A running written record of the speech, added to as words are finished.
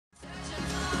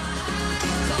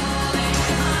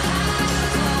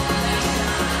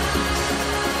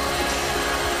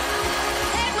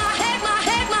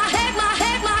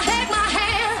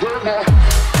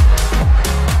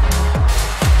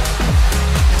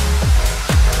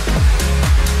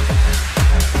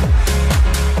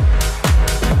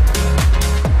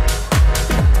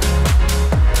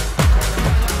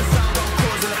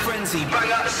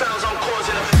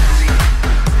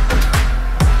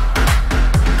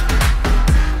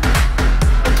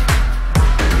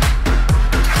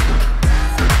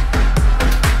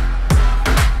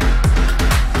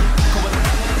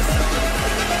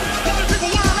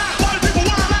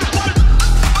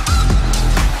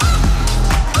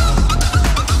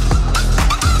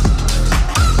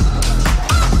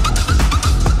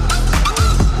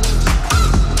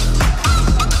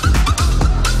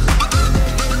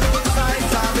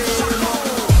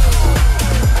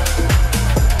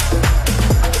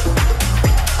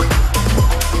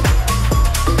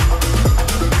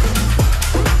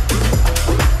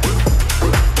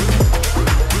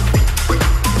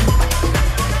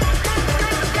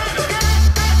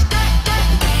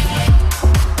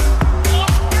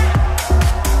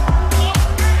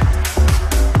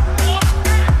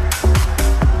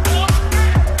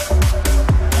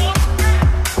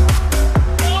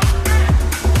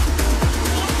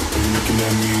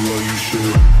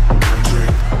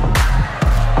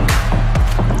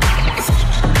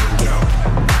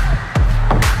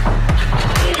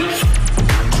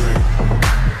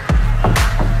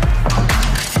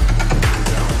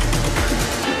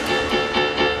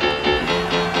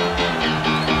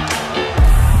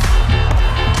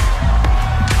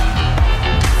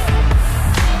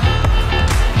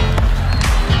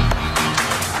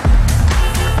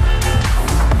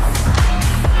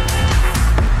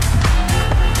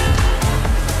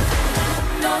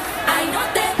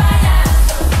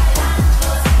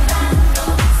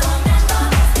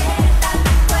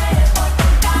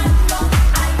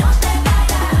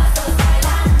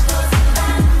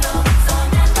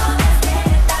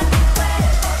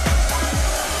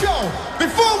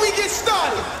Before we get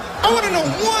started, I want to know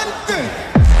one thing.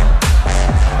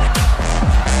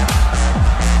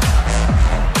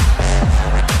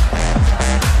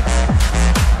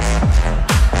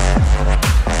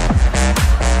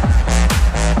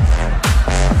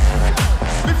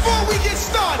 Before we get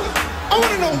started, I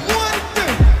want to know one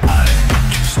thing.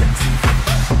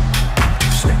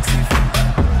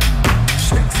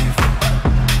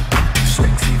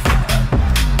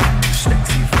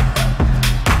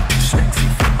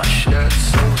 My shirt's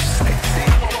so sexy.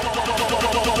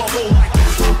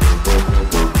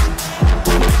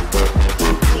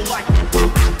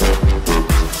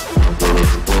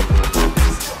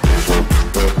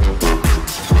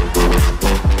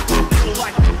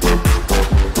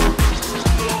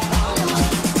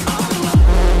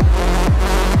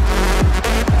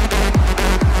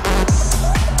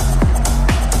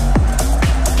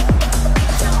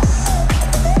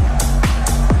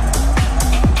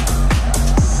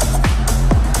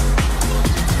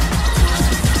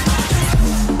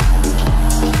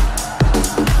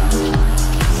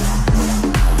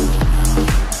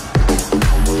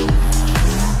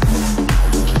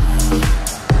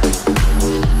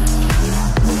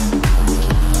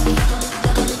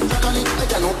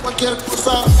 Cualquier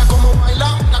cosa, ya como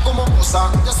baila, ya como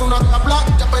goza, ya es una tabla,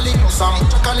 ya peligrosa,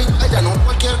 mucha cali, ella no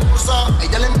cualquier cosa,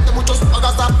 ella le mete muchos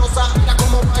pagas a rosa, ya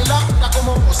como baila, ya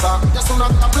como goza, ya es una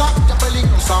tabla, ya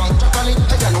peligrosa, mucha cali,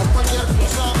 ella no cualquier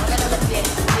cosa.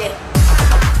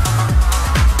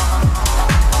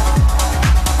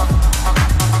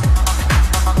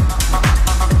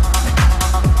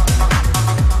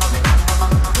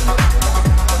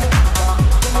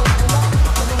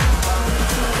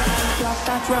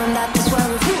 Run, that is where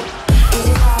we're from.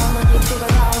 Easy now, no need to go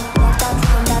down. Rock that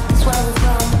run, that is where we're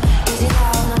from. Easy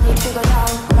now, no need to go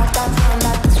down. Rock that run,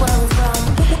 that is where we're from.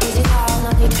 Easy now,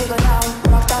 no need to go down.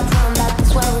 Rock that run, that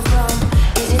is where we're from.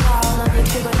 Easy now, no need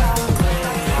to go down.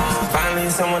 Finally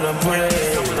someone to pray.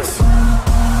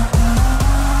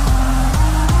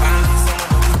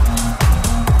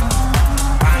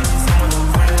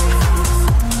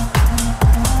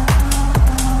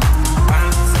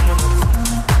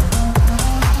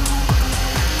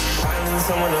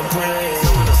 Someone to pray.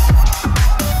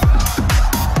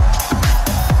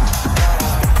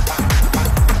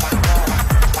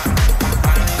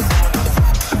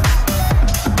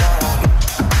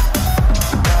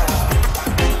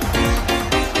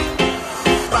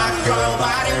 Rock your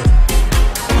body.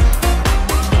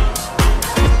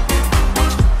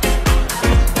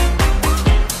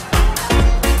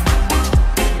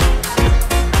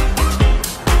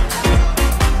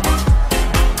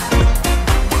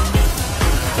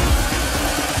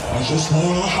 I just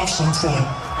wanna have some fun.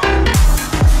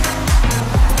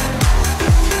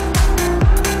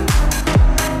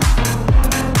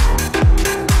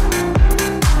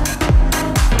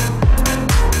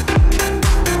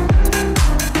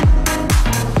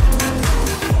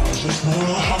 I just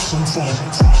wanna have some fun.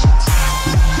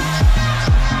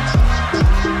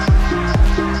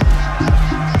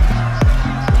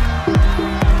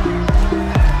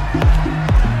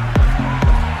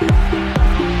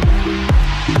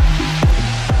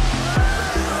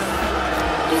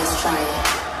 Let's try it.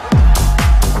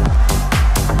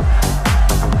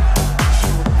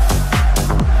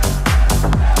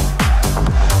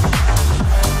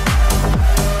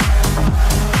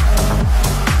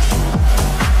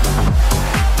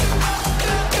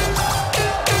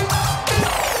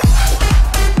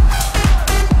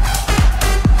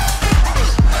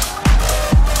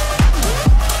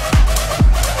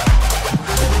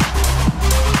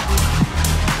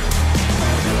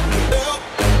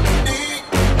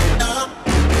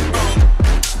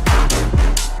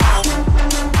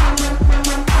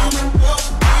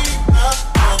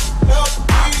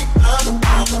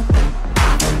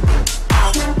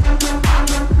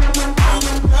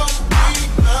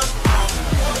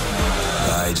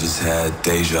 I just had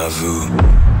deja vu.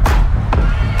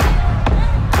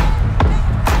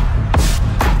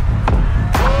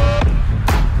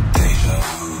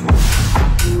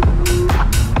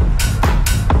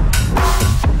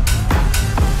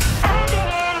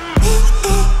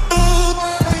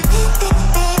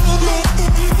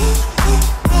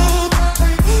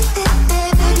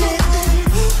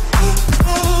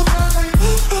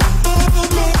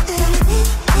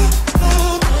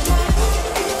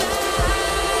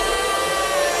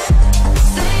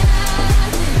 Say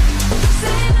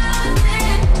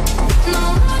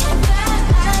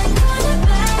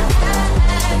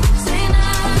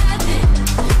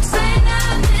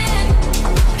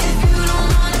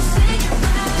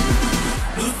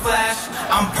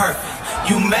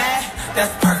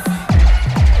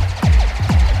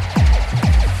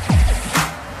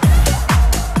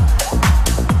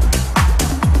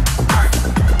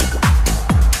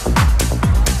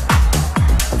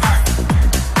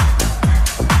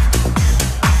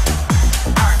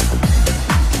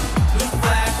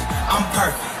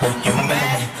You